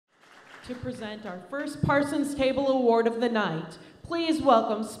to present our first Parsons Table Award of the night. Please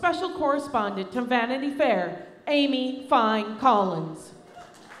welcome special correspondent to Vanity Fair, Amy Fine Collins.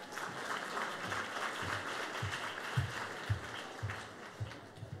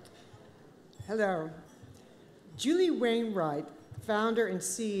 Hello. Julie Wainwright, founder and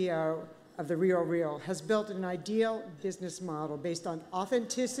CEO of the RealReal, has built an ideal business model based on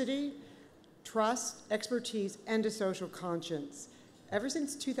authenticity, trust, expertise, and a social conscience. Ever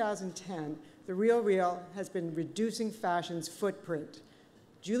since 2010, the RealReal has been reducing fashion's footprint.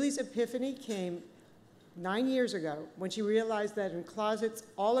 Julie's epiphany came 9 years ago when she realized that in closets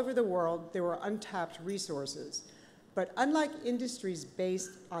all over the world there were untapped resources. But unlike industries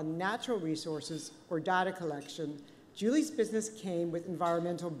based on natural resources or data collection, Julie's business came with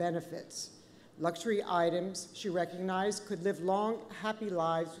environmental benefits. Luxury items, she recognized, could live long, happy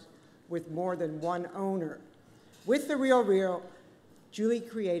lives with more than one owner. With the RealReal, Julie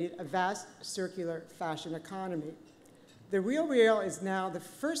created a vast circular fashion economy. The RealReal is now the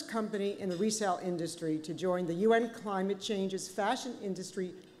first company in the resale industry to join the UN Climate Change's Fashion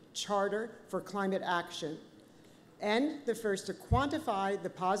Industry Charter for Climate Action, and the first to quantify the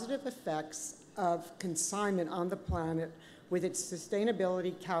positive effects of consignment on the planet with its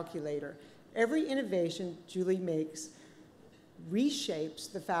sustainability calculator. Every innovation Julie makes reshapes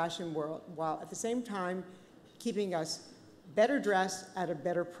the fashion world while at the same time keeping us better dressed at a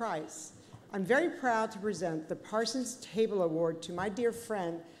better price. I'm very proud to present the Parsons Table Award to my dear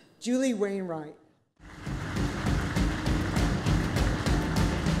friend, Julie Wainwright.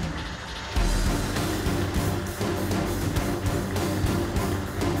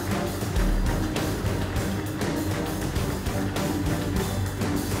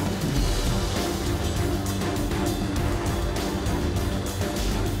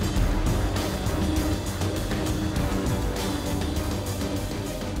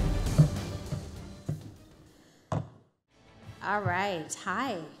 All right,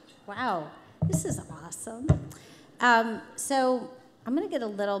 hi. Wow, this is awesome. So I'm gonna get a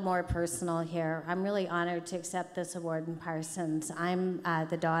little more personal here. I'm really honored to accept this award in Parsons. I'm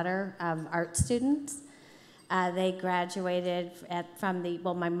the daughter of art students. They graduated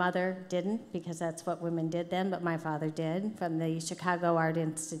well, my mother didn't, because that's what women did then, but my father did, from the Chicago Art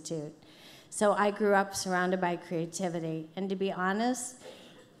Institute. So I grew up surrounded by creativity, and to be honest,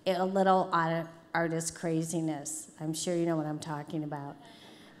 a little artist craziness. I'm sure you know what I'm talking about.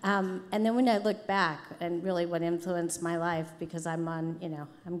 And then when I look back, and really what influenced my life, because I'm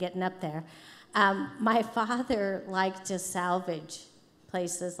getting up there, my father liked to salvage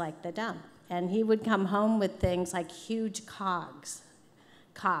places like the dump. And he would come home with things like huge cogs.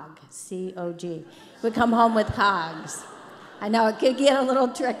 Cog, C-O-G. He would come home with cogs. I know it could get a little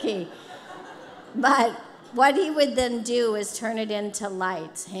tricky. But what he would then do is turn it into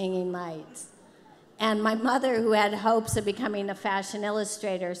lights, hanging lights. And my mother, who had hopes of becoming a fashion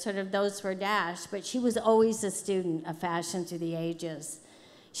illustrator, sort of those were dashed, but she was always a student of fashion through the ages.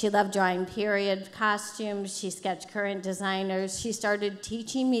 She loved drawing period costumes. She sketched current designers. She started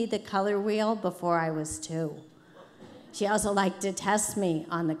teaching me the color wheel before I was 2. She also liked to test me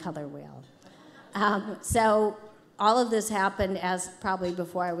on the color wheel. So all of this happened as probably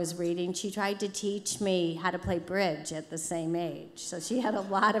before I was reading. She tried to teach me how to play bridge at the same age. So she had a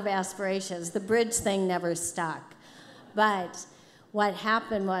lot of aspirations. The bridge thing never stuck. But what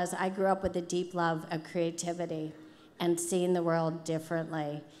happened was I grew up with a deep love of creativity and seeing the world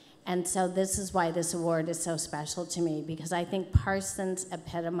differently. And so this is why this award is so special to me, because I think Parsons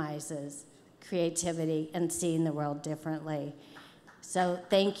epitomizes creativity and seeing the world differently. So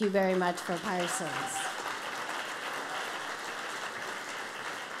thank you very much for Parsons.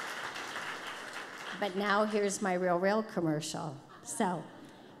 But now here's my RealReal commercial. So,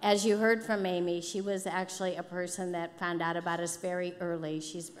 as you heard from Amy, she was actually a person that found out about us very early.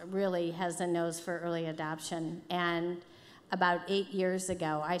 She's really has a nose for early adoption. And about 8 years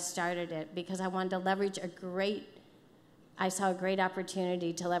ago, I started it because I wanted to leverage I saw a great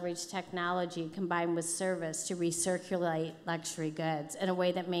opportunity to leverage technology combined with service to recirculate luxury goods in a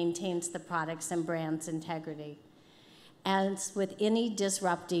way that maintains the product's and brand's integrity. As with any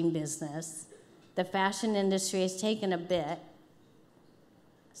disrupting business, the fashion industry has taken a bit,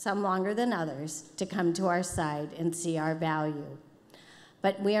 some longer than others, to come to our side and see our value.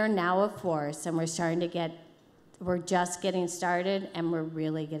 But we are now a force, and we're just getting started, and we're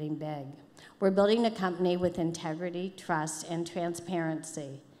really getting big. We're building a company with integrity, trust, and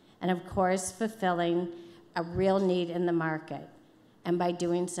transparency, and of course, fulfilling a real need in the market. And by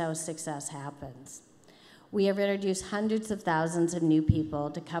doing so, success happens. We have introduced hundreds of thousands of new people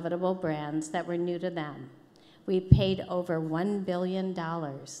to covetable brands that were new to them. We paid over $1 billion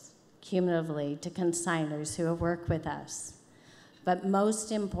cumulatively to consigners who have worked with us. But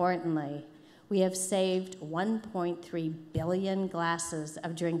most importantly, we have saved 1.3 billion glasses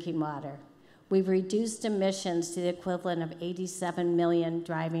of drinking water. We've reduced emissions to the equivalent of 87 million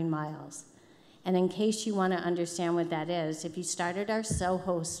driving miles. And in case you want to understand what that is, if you started our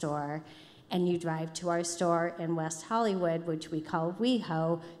Soho store and you drive to our store in West Hollywood, which we call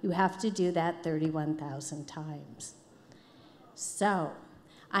WeHo, you have to do that 31,000 times. So,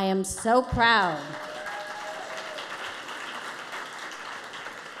 I am so proud.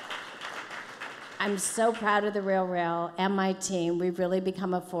 I'm so proud of the RealReal and my team. We've really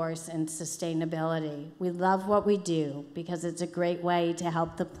become a force in sustainability. We love what we do because it's a great way to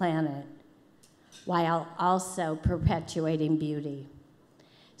help the planet while also perpetuating beauty.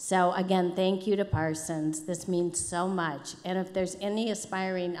 So again, thank you to Parsons. This means so much. And if there's any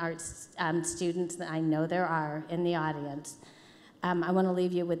aspiring arts students, that I know there are in the audience, I want to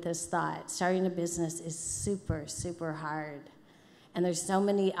leave you with this thought. Starting a business is super, super hard. And there's so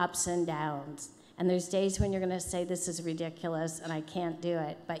many ups and downs. And there's days when you're going to say, this is ridiculous and I can't do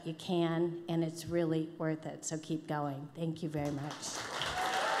it, but you can, and it's really worth it. So keep going. Thank you very much.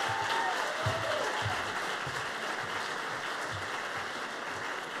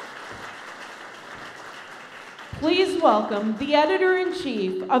 Please welcome the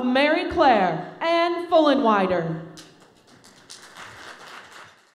editor-in-chief of Mary Claire, Ann Fullenwider.